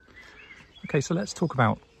Okay, so let's talk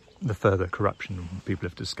about the further corruption people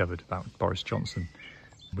have discovered about Boris Johnson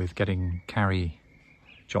with getting Carrie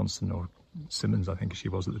Johnson, or Simmons I think she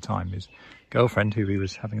was at the time, his girlfriend who he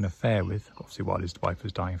was having an affair with, obviously while his wife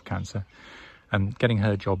was dying of cancer, and getting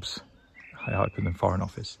her jobs high up in the Foreign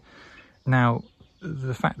Office. Now,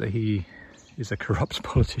 the fact that he is a corrupt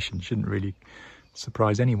politician shouldn't really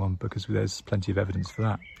surprise anyone because there's plenty of evidence for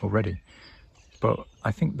that already. But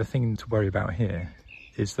I think the thing to worry about here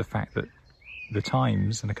is the fact that The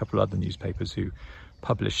Times and a couple of other newspapers who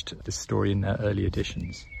published this story in their early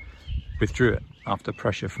editions withdrew it after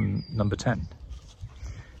pressure from Number 10.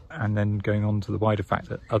 And then going on to the wider fact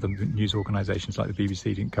that other news organisations like the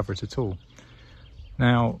BBC didn't cover it at all.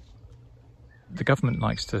 Now, the government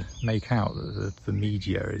likes to make out that the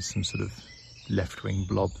media is some sort of left-wing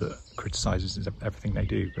blob that criticises everything they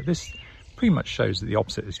do, but this pretty much shows that the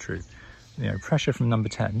opposite is true. You know, pressure from Number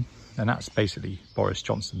 10, and that's basically Boris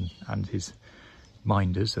Johnson and his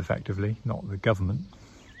minders, effectively, not the government,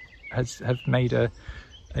 have made a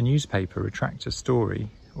newspaper retract a story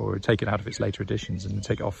or take it out of its later editions and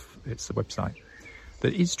take it off its website.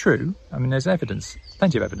 That is true. I mean, there's evidence,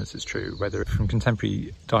 plenty of evidence it's true, whether from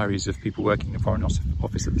contemporary diaries of people working in the Foreign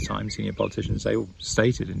Office at the time, senior politicians, they all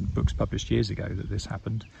stated in books published years ago that this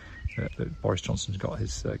happened, that Boris Johnson's got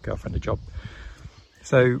his girlfriend a job.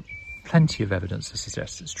 So plenty of evidence to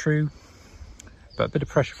suggest it's true, but a bit of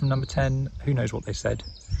pressure from Number 10, who knows what they said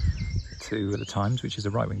to The Times, which is a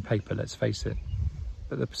right-wing paper, let's face it.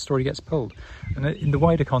 But the story gets pulled. And in the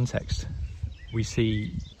wider context, we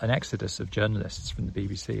see an exodus of journalists from the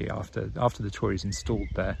BBC after the Tories installed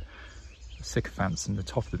their sycophants in the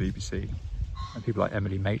top of the BBC, and people like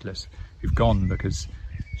Emily Maitlis, who've gone because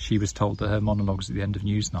she was told that her monologues at the end of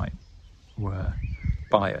Newsnight were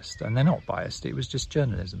biased, and they're not biased, it was just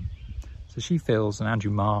journalism. So she feels, and Andrew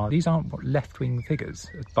Marr, these aren't left-wing figures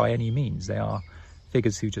by any means, they are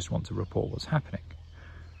figures who just want to report what's happening.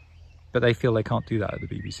 But they feel they can't do that at the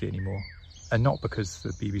BBC anymore. And not because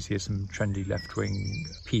the BBC is some trendy left-wing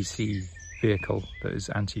PC vehicle that is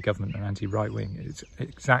anti-government and anti-right-wing. It's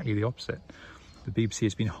exactly the opposite. The BBC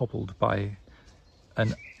has been hobbled by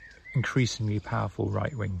an increasingly powerful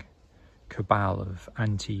right-wing cabal of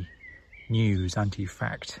anti-news,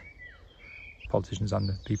 anti-fact politicians and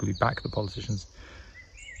the people who back the politicians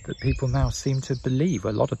that people now seem to believe,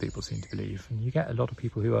 well, a lot of people seem to believe, and you get a lot of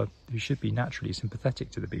people who should be naturally sympathetic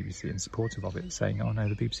to the BBC and supportive of it, saying, oh no,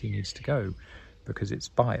 the BBC needs to go because it's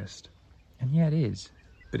biased. And yeah, it is,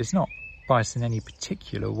 but it's not biased in any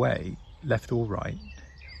particular way, left or right,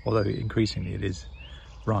 although increasingly it is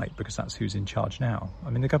right because that's who's in charge now. I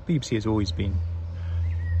mean, the BBC has always been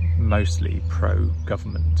mostly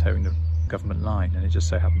pro-government, towing the government line, and it just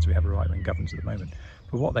so happens we have a right-wing government at the moment.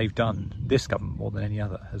 But what they've done, this government more than any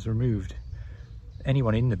other, has removed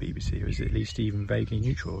anyone in the BBC who is at least even vaguely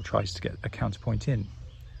neutral or tries to get a counterpoint in,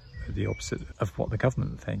 the opposite of what the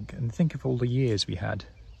government think. And think of all the years we had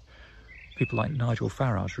people like Nigel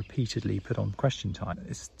Farage repeatedly put on Question Time.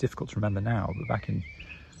 It's difficult to remember now, but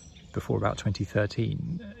before about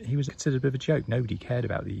 2013, he was considered a bit of a joke. Nobody cared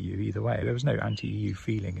about the EU either way. There was no anti-EU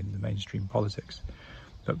feeling in the mainstream politics.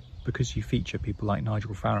 But because you feature people like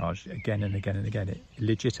Nigel Farage again and again and again, it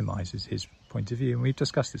legitimises his point of view. And we've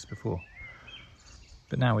discussed this before.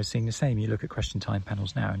 But now we're seeing the same. You look at Question Time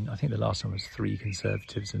panels now, and I think the last one was 3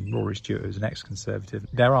 Conservatives, and Rory Stewart was an ex-Conservative.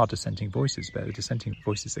 There are dissenting voices, but they're dissenting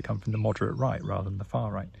voices that come from the moderate right rather than the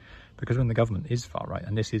far right. Because when the government is far right,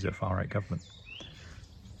 and this is a far right government,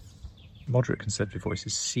 moderate Conservative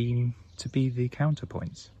voices seem to be the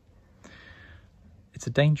counterpoints. It's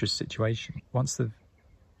a dangerous situation. Once the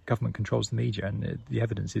government controls the media, and the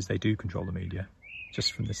evidence is they do control the media,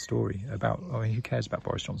 just from this story about, I mean, who cares about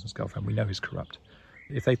Boris Johnson's girlfriend? We know he's corrupt.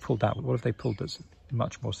 If they pulled that, what have they pulled that's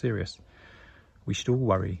much more serious? We should all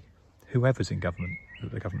worry, whoever's in government,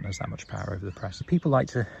 that the government has that much power over the press. People like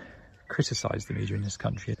to criticise the media in this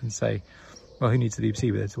country and say, well, who needs the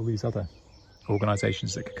BBC? But there's all these other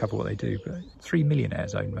organisations that could cover what they do. But 3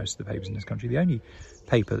 millionaires own most of the papers in this country. The only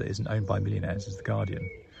paper that isn't owned by millionaires is The Guardian.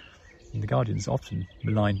 And The Guardian's often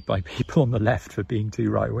maligned by people on the left for being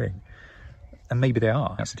too right-wing. And maybe they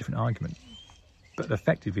are, that's a different argument. But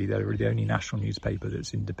effectively, they're the only national newspaper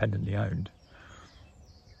that's independently owned.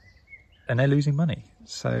 And they're losing money.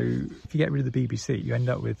 So if you get rid of the BBC, you end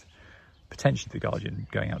up with potentially The Guardian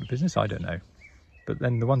going out of business, I don't know. But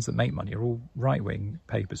then the ones that make money are all right-wing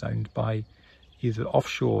papers owned by either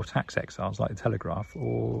offshore tax exiles like The Telegraph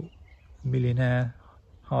or millionaire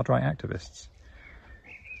hard-right activists.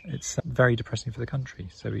 It's very depressing for the country.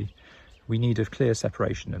 So we need a clear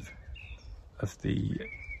separation of the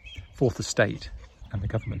fourth estate and the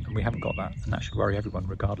government, and we haven't got that, and that should worry everyone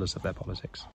regardless of their politics.